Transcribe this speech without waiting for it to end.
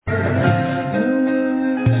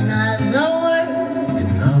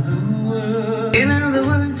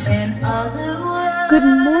Good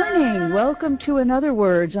morning. Welcome to Another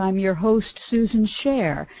Words. I'm your host, Susan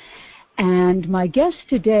Scher. And my guest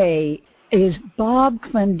today is Bob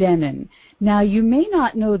Clendenin. Now, you may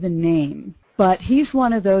not know the name, but he's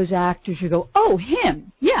one of those actors you go, oh,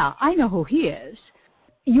 him. Yeah, I know who he is.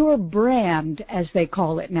 Your brand, as they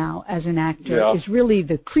call it now, as an actor, is really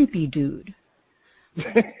the creepy dude.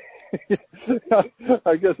 I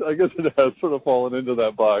guess it has sort of fallen into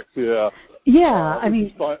that box, yeah. Yeah, I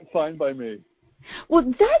mean... Fine by me. Well,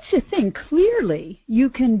 that's the thing. Clearly, you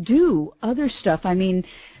can do other stuff. I mean,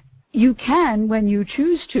 you can, when you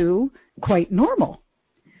choose to, quite normal.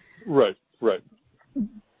 Right.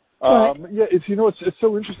 It's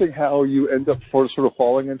so interesting how you end up sort of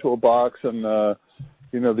falling into a box, and the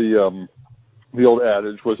old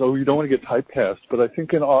adage was, oh, you don't want to get typecast. But I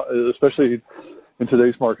think, especially in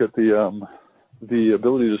today's market, the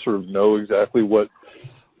ability to sort of know exactly what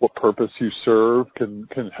purpose you serve can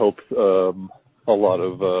help a lot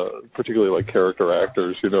of particularly like character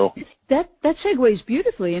actors, you know. That segues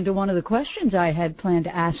beautifully into one of the questions I had planned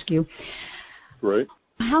to ask you. Right.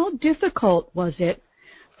 How difficult was it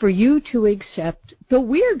for you to accept the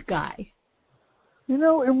weird guy? You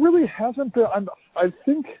know, it really hasn't been. I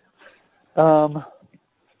think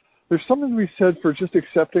there's something to be said for just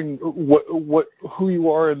accepting who you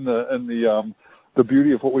are and the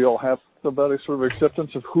beauty of what we all have about a sort of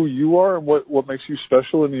acceptance of who you are and what makes you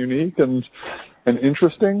special and unique and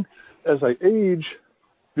interesting. As I age,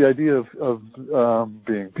 the idea of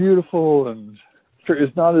being beautiful and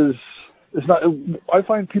is not. I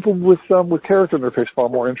find people with character in their face far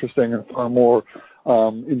more interesting and far more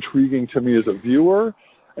intriguing to me as a viewer,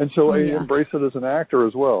 and so I embrace it as an actor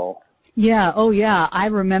as well. Yeah, oh yeah. I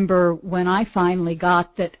remember when I finally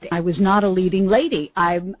got that I was not a leading lady.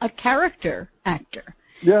 I'm a character actor.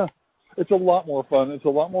 Yeah. It's a lot more fun. It's a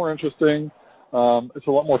lot more interesting. It's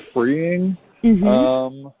a lot more freeing.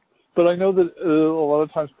 Mm-hmm. But I know that a lot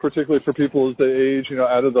of times, particularly for people as they age, you know,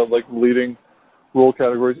 out of the leading role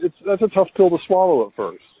categories, that's a tough pill to swallow at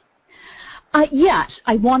first. Yes,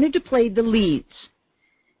 I wanted to play the leads,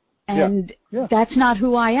 and that's not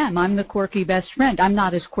who I am. I'm the quirky best friend. I'm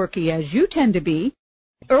not as quirky as you tend to be.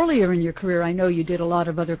 Earlier in your career, I know you did a lot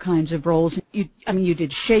of other kinds of roles. You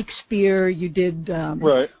did Shakespeare, you did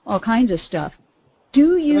all kinds of stuff.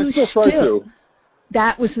 Do you still try to?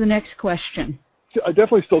 That was the next question. I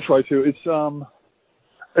definitely still try to.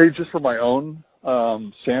 It's just for my own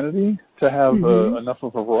sanity to have enough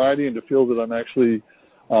of a variety and to feel that I'm actually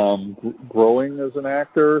growing as an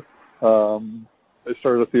actor. I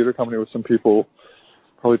started a theater company with some people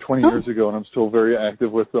probably 20 years ago, and I'm still very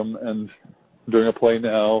active with them and doing a play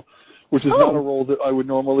now, which is not a role that I would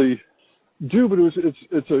normally do, but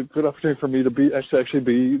it's a good opportunity for me to actually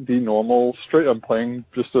be the normal straight. I'm playing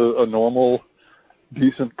just a normal,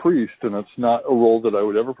 decent priest, and it's not a role that I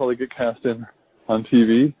would ever probably get cast in on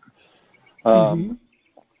TV.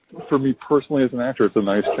 For me personally as an actor, it's a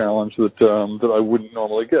nice challenge that I wouldn't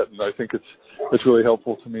normally get, and I think it's really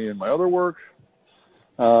helpful to me in my other work,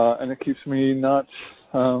 and it keeps me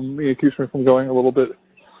from going a little bit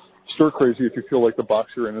stir crazy if you feel like the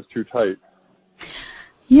box you're in is too tight.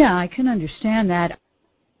 Yeah, I can understand that.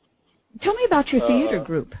 Tell me about your theater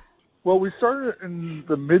group. Well, we started in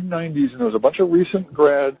the mid-'90s, and there was a bunch of recent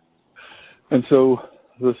grads, and so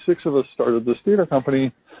the six of us started this theater company.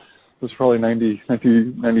 It was probably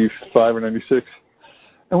 1995 or 96,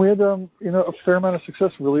 and we had a fair amount of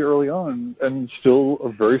success really early on, and still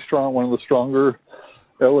a very strong, one of the stronger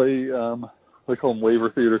LA, they call them waiver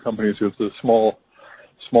theater companies. It's a small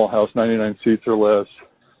house, 99 seats or less.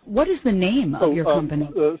 What is the name of your company?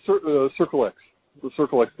 Circle X, the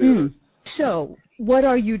Circle X Theater. So, what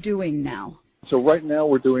are you doing now? So right now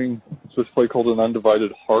we're doing this play called An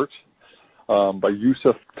Undivided Heart by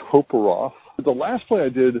Yusef Toporov. The last play I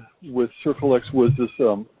did with Circle X was this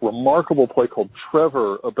remarkable play called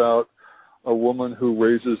Trevor about a woman who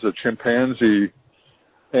raises a chimpanzee,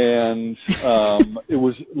 and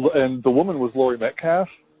the woman was Laurie Metcalf.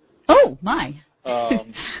 Oh my!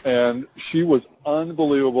 And she was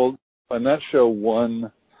unbelievable, and that show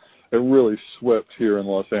won. It really swept here in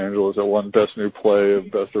Los Angeles. It won Best New Play,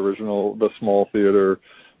 Best Original, Best Small Theater,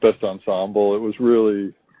 Best Ensemble. It was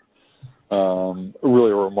really a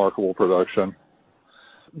remarkable production.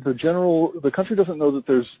 The country doesn't know that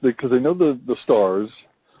because they know the stars,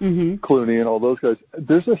 Clooney and all those guys.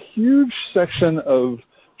 There's a huge section of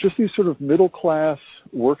just these sort of middle-class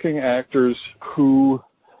working actors who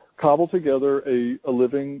cobble together a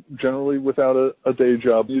living, generally without a day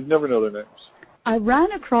job. You'd never know their names. I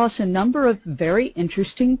ran across a number of very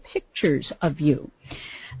interesting pictures of you.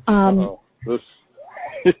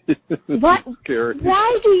 Scary.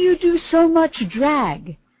 Why do you do so much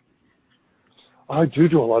drag? I do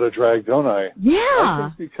a lot of drag, don't I? Yeah.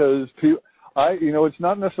 I think because it's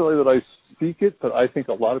not necessarily that I seek it, but I think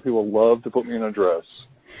a lot of people love to put me in a dress.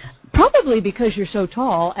 Probably because you're so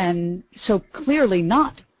tall and so clearly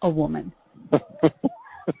not a woman.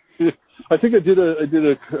 I think there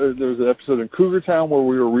was an episode in Cougar Town where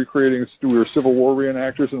we were Civil War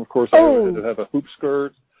reenactors, and of course I had to have a hoop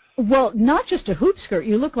skirt. Well, not just a hoop skirt.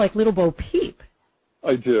 You look like Little Bo Peep.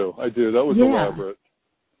 I do. That was elaborate.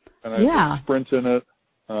 And I had sprints in it.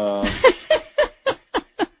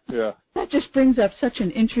 Yeah. That just brings up such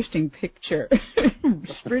an interesting picture.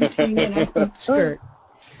 Sprinting in a hoop skirt.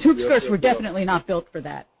 Hoop skirts were definitely not built for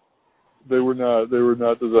that. They were not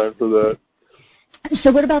designed for that.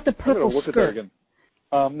 So what about the purple look skirt? At that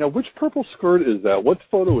again. Now, which purple skirt is that? What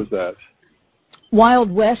photo is that?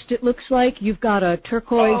 Wild West, it looks like. You've got a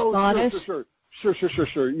turquoise bodice. Sure.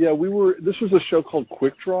 Yeah, this was a show called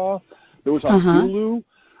Quick Draw. It was on Hulu,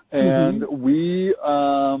 and it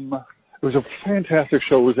was a fantastic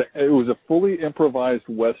show. It was a fully improvised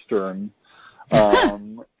Western.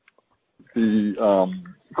 The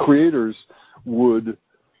creators would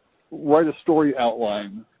write a story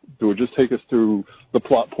outline that would just take us through the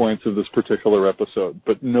plot points of this particular episode,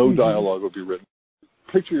 but no dialogue would be written.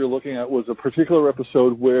 The picture you're looking at was a particular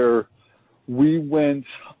episode where we went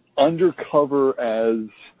undercover as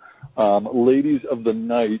ladies of the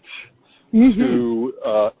night to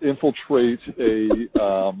infiltrate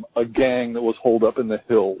a gang that was holed up in the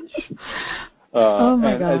hills. Oh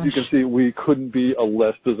my gosh. As you can see, we couldn't be a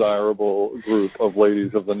less desirable group of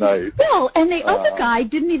ladies of the night. Well, and the other guy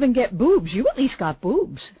didn't even get boobs. You at least got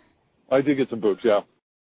boobs. I did get some boobs, yeah.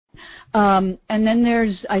 And then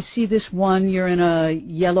I see this one, you're in a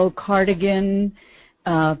yellow cardigan,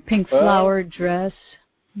 pink flowered dress.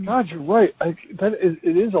 God, you're right.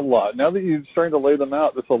 It is a lot. Now that you're starting to lay them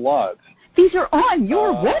out, it's a lot. These are on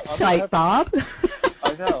your website, Bob.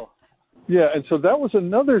 I know. Yeah, and so that was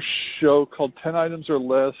another show called 10 Items or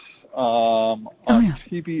Less on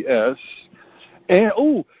TBS.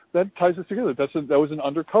 And, that ties us together. That was an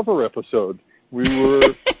undercover episode. We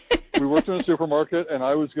worked in a supermarket, and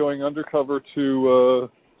I was going undercover to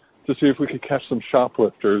see if we could catch some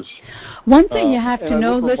shoplifters. One thing you have to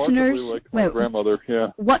know, listeners. Like my grandmother,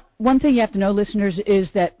 yeah. One thing you have to know, listeners, is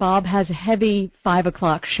that Bob has a heavy 5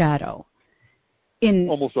 o'clock shadow. In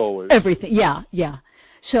almost always. Everything, yeah.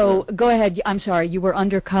 So go ahead. I'm sorry, you were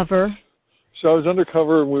undercover. So I was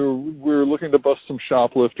undercover, and we were looking to bust some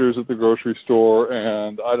shoplifters at the grocery store,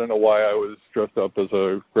 and I don't know why I was dressed up as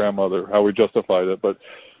a grandmother, how we justified it, but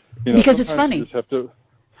because it's funny. You just have to,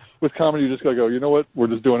 with comedy, you just gotta go, you know what? We're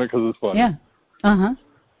just doing it because it's funny. Yeah.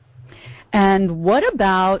 And what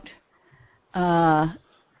about? Now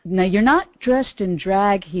you're not dressed in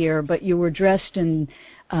drag here, but you were dressed in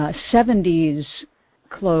 70s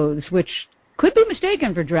clothes, which could be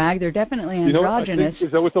mistaken for drag. They're definitely androgynous.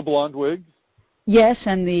 Is that with the blonde wig? Yes,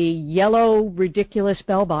 and the yellow, ridiculous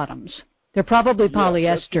bell-bottoms. They're probably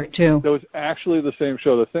polyester, too. That was actually the same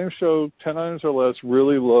show. The same show, 10 Items or Less,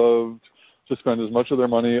 really loved to spend as much of their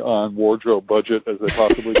money on wardrobe budget as they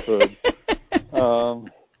possibly could.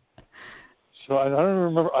 So I don't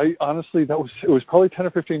remember. Honestly, it was probably 10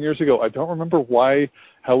 or 15 years ago. I don't remember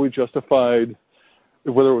how we justified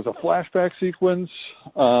whether it was a flashback sequence,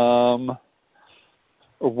 or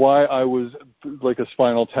why I was like a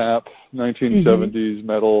Spinal Tap, 1970s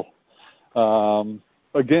metal.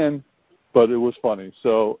 Again, but it was funny.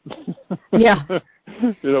 So, yeah,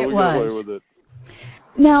 we got away with it.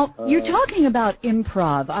 Now, you're talking about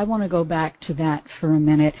improv. I want to go back to that for a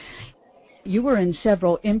minute. You were in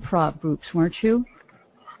several improv groups, weren't you?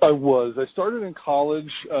 I was. I started in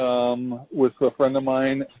college with a friend of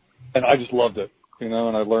mine, and I just loved it, and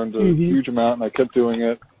I learned a huge amount, and I kept doing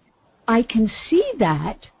it. I can see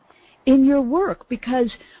that in your work,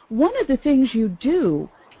 because one of the things you do,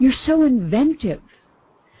 you're so inventive.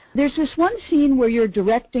 There's this one scene where you're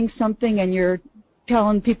directing something and you're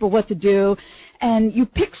telling people what to do, and you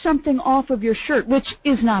pick something off of your shirt, which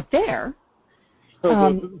is not there.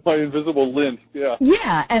 My invisible lint, yeah.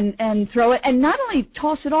 Yeah, and throw it, and not only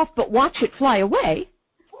toss it off, but watch it fly away.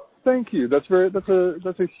 Thank you. That's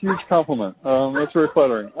a huge compliment. That's very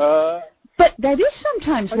flattering. But that is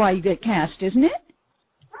sometimes why you get cast, isn't it?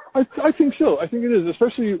 I think so. I think it is,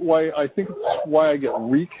 especially why I get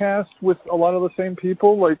recast with a lot of the same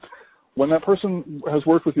people. Like when that person has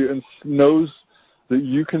worked with you and knows that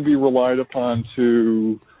you can be relied upon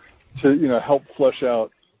to help flesh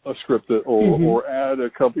out a script or add a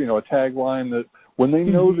couple, a tagline that When they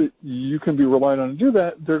know that you can be relied on to do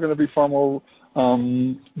that, they're going to be far more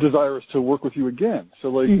desirous to work with you again. So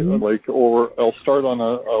or I'll start on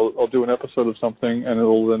I'll do an episode of something, and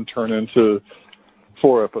it'll then turn into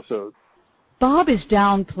 4 episodes. Bob is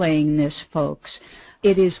downplaying this, folks.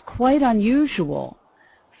 It is quite unusual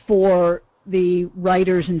for the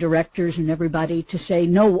writers and directors and everybody to say,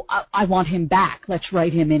 no, I want him back. Let's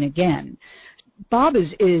write him in again. Bob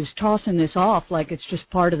is tossing this off like it's just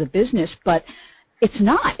part of the business, but it's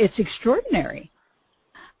not. It's extraordinary.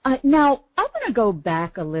 Now, I want to go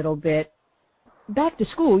back a little bit. Back to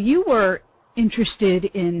school, you were interested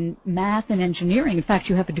in math and engineering. In fact,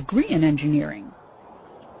 you have a degree in engineering.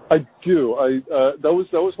 I do. That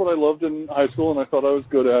was what I loved in high school, and I thought I was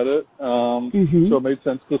good at it. So it made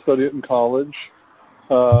sense to study it in college.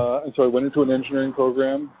 And so I went into an engineering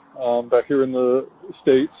program back here in the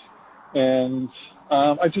States, and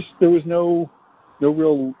there was no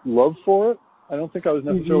real love for it. I don't think I was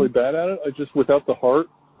necessarily bad at it. I just, without the heart,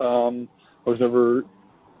 I was never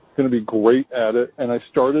going to be great at it. And I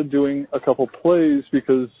started doing a couple plays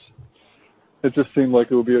because it just seemed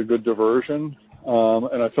like it would be a good diversion.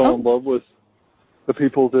 And I fell in love with the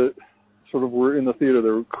people that sort of were in the theater.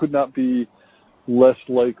 There could not be less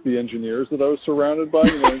like the engineers that I was surrounded by.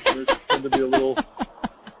 Engineers tend to be a little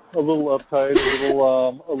uptight, a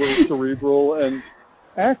little cerebral, and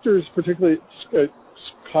actors, particularly at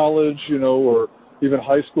college, or even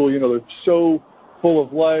high school, they're so full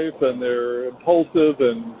of life and they're impulsive,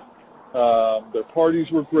 and their parties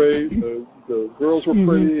were great. The girls were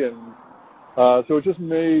pretty, and so it just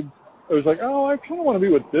made. I was like, I kind of want to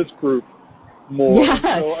be with this group more. Yes.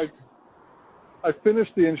 So I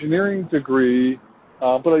finished the engineering degree,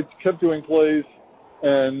 but I kept doing plays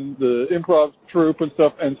and the improv troupe and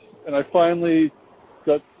stuff, and I finally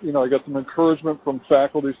got, I got some encouragement from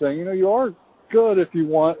faculty saying, you are good if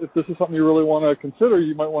this is something you really want to consider,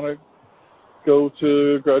 you might want to go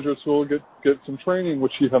to graduate school, get some training,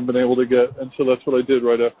 which you haven't been able to get. And so that's what I did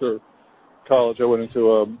right after college. I went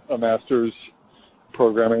into a master's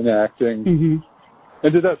program in acting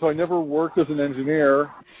and did that. So I never worked as an engineer.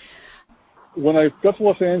 When I got to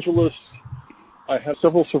Los Angeles, I had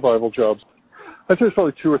several survival jobs. I'd say it's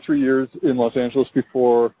probably 2 or 3 years in Los Angeles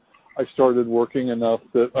before I started working enough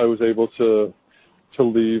that I was able to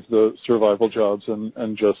leave the survival jobs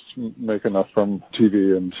and just make enough from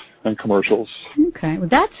TV and commercials. Okay. Well,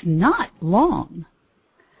 that's not long.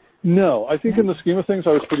 No, I think in the scheme of things,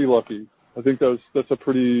 I was pretty lucky. I think that's a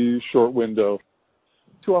pretty short window.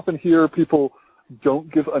 Too often here, people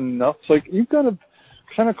don't give enough. It's like, you've got to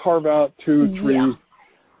kind of carve out 2, 3,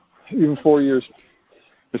 even 4 years.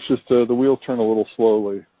 It's just the wheels turn a little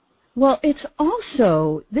slowly. Well, it's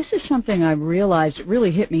also, this is something I realized, it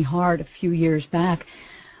really hit me hard a few years back.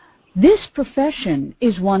 This profession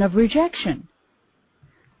is one of rejection.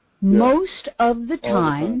 Yeah. Most of the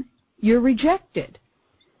time, you're rejected.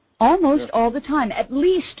 Almost all the time, at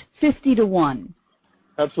least 50-1.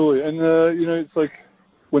 Absolutely. And, it's like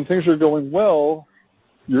when things are going well,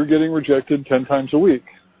 you're getting rejected 10 times a week.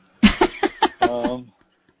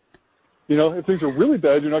 If things are really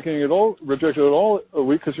bad, you're not getting rejected at all a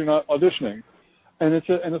week because you're not auditioning. And it's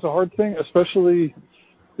a hard thing, especially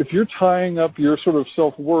if you're tying up your sort of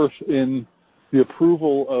self-worth in the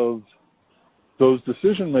approval of those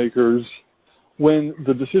decision makers. When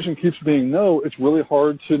the decision keeps being no, it's really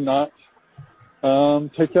hard to not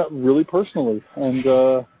take that really personally and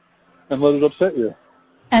let it upset you.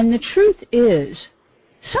 And the truth is,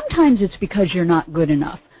 sometimes it's because you're not good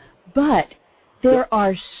enough, but there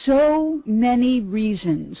are so many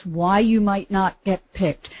reasons why you might not get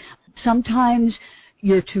picked. Sometimes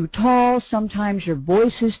you're too tall, sometimes your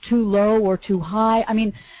voice is too low or too high. I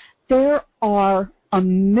mean, there are a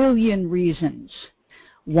million reasons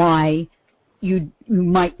why you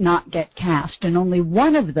might not get cast, and only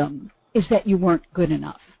one of them is that you weren't good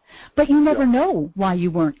enough. But you never know why you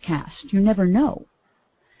weren't cast. You never know.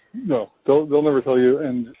 No, they'll never tell you.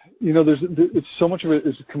 And, it's so much of it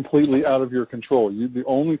is completely out of your control. The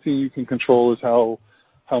only thing you can control is how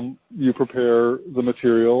you prepare the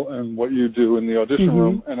material and what you do in the audition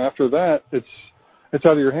room. And after that, it's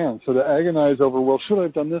out of your hands. So to agonize over, well, should I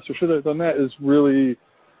have done this or should I have done that is really,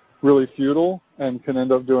 really futile and can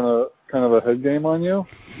end up doing a kind of a head game on you.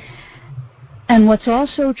 And what's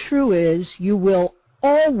also true is you will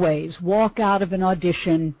always walk out of an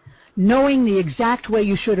audition knowing the exact way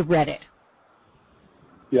you should have read it.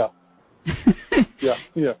 Yeah.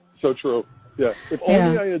 Yeah. So true. Yeah. If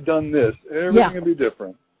only I had done this, everything would be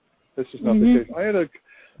different. That's just not the case. I had a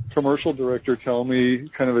commercial director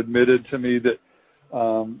kind of admitted to me that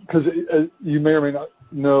because you may or may not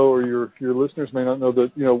know, or your listeners may not know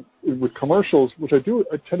that, with commercials, which I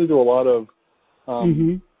tend to do a lot of,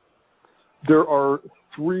 there are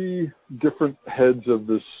 3 different heads of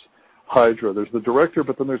this hydra. There's the director,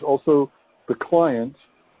 but then there's also the client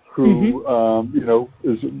who,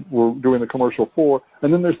 we're doing the commercial for,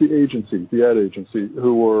 and then there's the agency, the ad agency,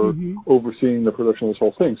 who are overseeing the production of this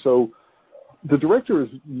whole thing. So the director is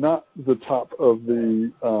not the top of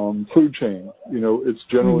the food chain. It's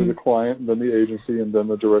generally the client, and then the agency, and then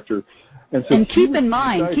the director. And so keep in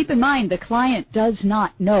mind, the client does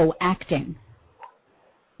not know acting.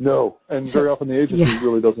 No, and very often the agency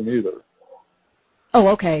really doesn't either. Oh,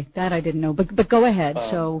 okay, that I didn't know. But go ahead.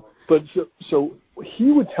 So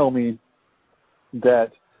he would tell me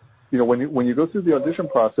that, when you go through the audition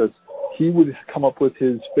process, he would come up with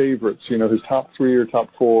his favorites, his top 3 or top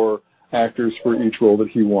 4 actors for each role that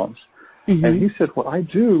he wants. And he said, what I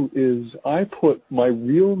do is I put my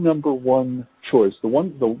real number 1 choice,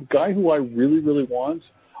 the guy who I really, really want,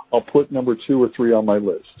 I'll put number 2 or 3 on my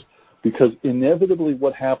list. Because inevitably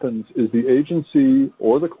what happens is the agency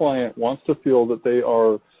or the client wants to feel that they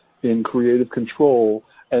are in creative control,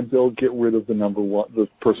 and they'll get rid of the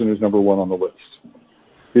person who's number 1 on the list.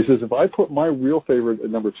 He says, if I put my real favorite at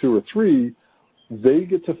number 2 or 3, they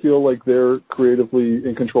get to feel like they're creatively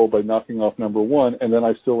in control by knocking off number 1, and then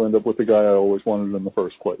I still end up with the guy I always wanted in the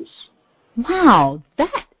first place. Wow,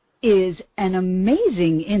 that is an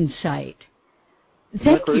amazing insight.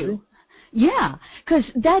 Thank you. Yeah, because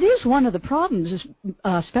that is one of the problems,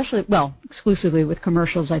 exclusively with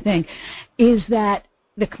commercials, I think, is that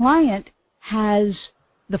the client has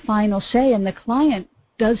the final say, and the client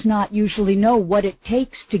does not usually know what it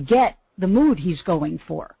takes to get the mood he's going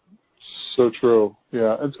for. So true.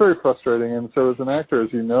 Yeah, it's very frustrating. And so as an actor,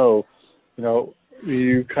 as you know,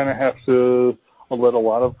 you kind of have to let a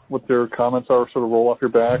lot of what their comments are sort of roll off your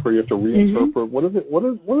back, or you have to reinterpret what do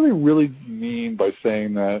they really mean by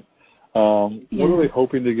saying that. What are they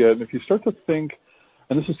hoping to get? And if you start to think,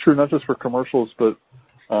 and this is true not just for commercials, but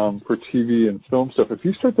for TV and film stuff, if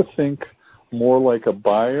you start to think more like a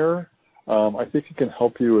buyer, I think it can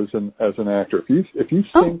help you as an actor. If you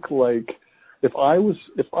think like, if I was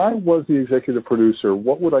the executive producer,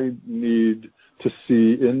 what would I need to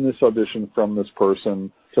see in this audition from this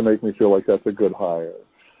person to make me feel like that's a good hire?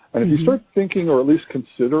 And if you start thinking, or at least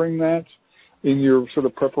considering that in your sort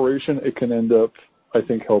of preparation, it can end up, I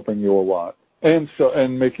think, helping you a lot, and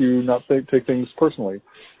make you not take things personally.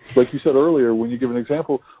 Like you said earlier, when you give an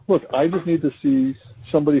example, look, I just need to see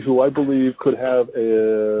somebody who I believe could have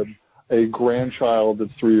a grandchild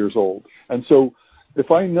that's 3 years old, and so if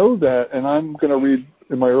I know that, and I'm going to read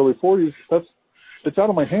in my early 40s, it's out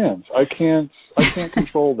of my hands. I can't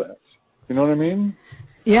control that. You know what I mean?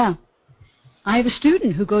 Yeah. I have a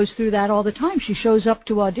student who goes through that all the time. She shows up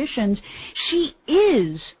to auditions. She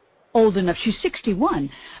is old enough. She's 61,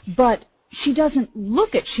 but she doesn't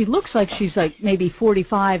she looks like she's like maybe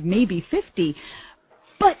 45, maybe 50,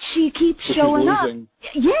 but she keeps showing up.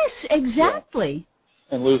 Yes, exactly. Yeah.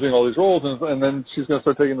 And losing all these roles, and then she's going to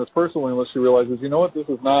start taking this personally unless she realizes, you know what, this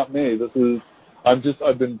is not me.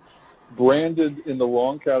 I've been branded in the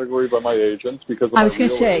wrong category by my agents because of my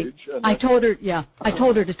real age. I told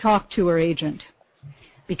her to talk to her agent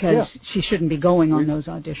because she shouldn't be going on those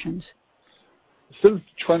auditions. Instead of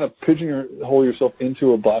trying to pigeonhole yourself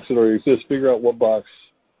into a box that already exists, figure out what box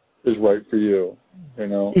is right for you,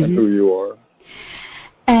 and who you are.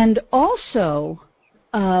 And also,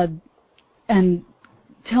 and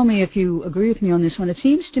tell me if you agree with me on this one, it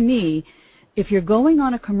seems to me if you're going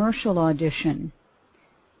on a commercial audition,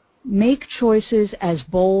 make choices as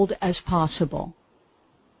bold as possible.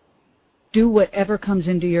 Do whatever comes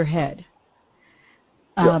into your head.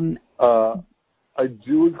 I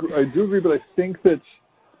do agree, but I think that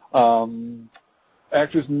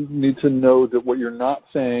actors need to know that what you're not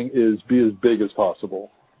saying is be as big as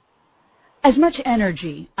possible. As much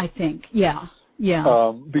energy, I think. Yeah.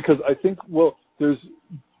 Because I think,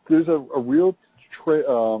 there's a real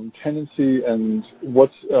tendency, and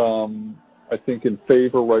what's I think in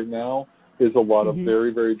favor right now is a lot of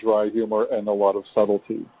very, very dry humor and a lot of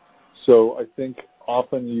subtlety. So I think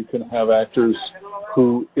often you can have actors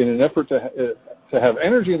who, in an effort to have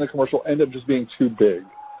energy in the commercial, end up just being too big,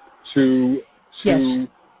 too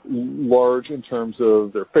large in terms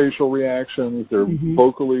of their facial reactions, their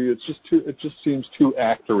vocally. It just seems too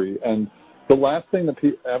actory. And the last thing that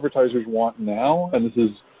advertisers want now, and this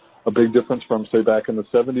is a big difference from, say, back in the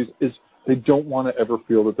 70s, is they don't want to ever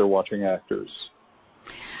feel that they're watching actors.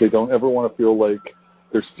 They don't ever want to feel like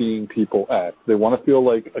they're seeing people act. They want to feel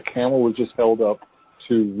like a camera was just held up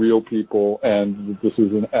to real people, and this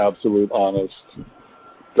is an absolute honest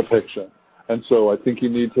depiction. And so I think you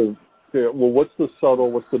need to, what's the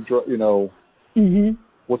subtle, what's the,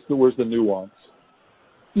 where's the nuance?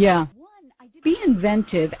 Yeah. Be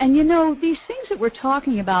inventive. And, these things that we're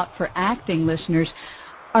talking about for acting, listeners,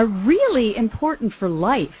 are really important for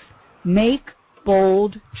life. Make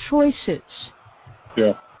bold choices.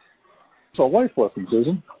 Yeah. It's a life lesson,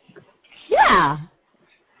 Susan. Yeah.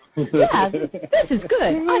 Yeah, this is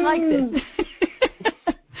good. I like this.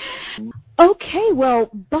 Okay, well,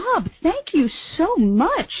 Bob, thank you so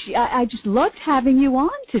much. I just loved having you on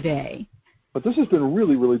today. But this has been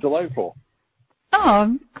really, really delightful. Oh,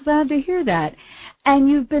 I'm glad to hear that. And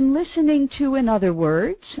you've been listening to In Other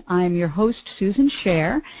Words. I'm your host, Susan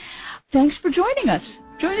Scher. Thanks for joining us.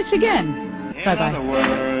 Join us again. Bye-bye.